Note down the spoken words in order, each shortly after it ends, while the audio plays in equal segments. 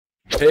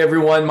Hey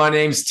everyone, my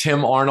name's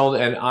Tim Arnold,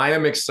 and I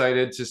am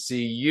excited to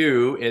see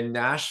you in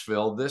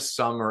Nashville this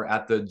summer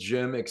at the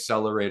Gym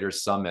Accelerator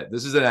Summit.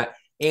 This is an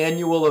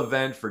annual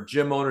event for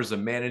gym owners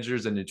and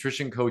managers and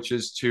nutrition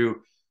coaches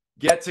to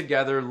get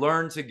together,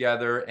 learn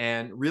together,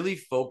 and really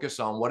focus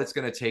on what it's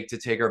going to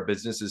take our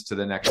businesses to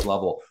the next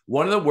level.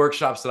 One of the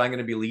workshops that I'm going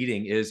to be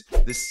leading is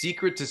the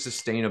secret to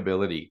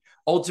sustainability.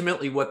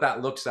 Ultimately, what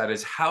that looks at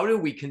is how do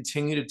we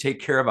continue to take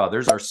care of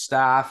others, our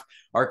staff,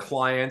 our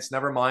clients,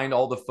 never mind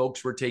all the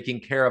folks we're taking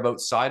care of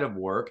outside of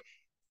work,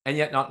 and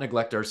yet not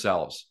neglect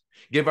ourselves.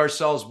 Give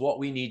ourselves what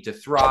we need to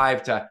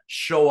thrive, to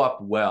show up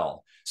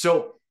well.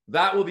 So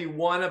that will be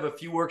one of a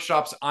few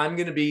workshops I'm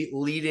going to be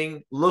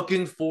leading.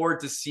 Looking forward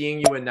to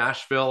seeing you in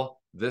Nashville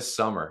this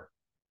summer.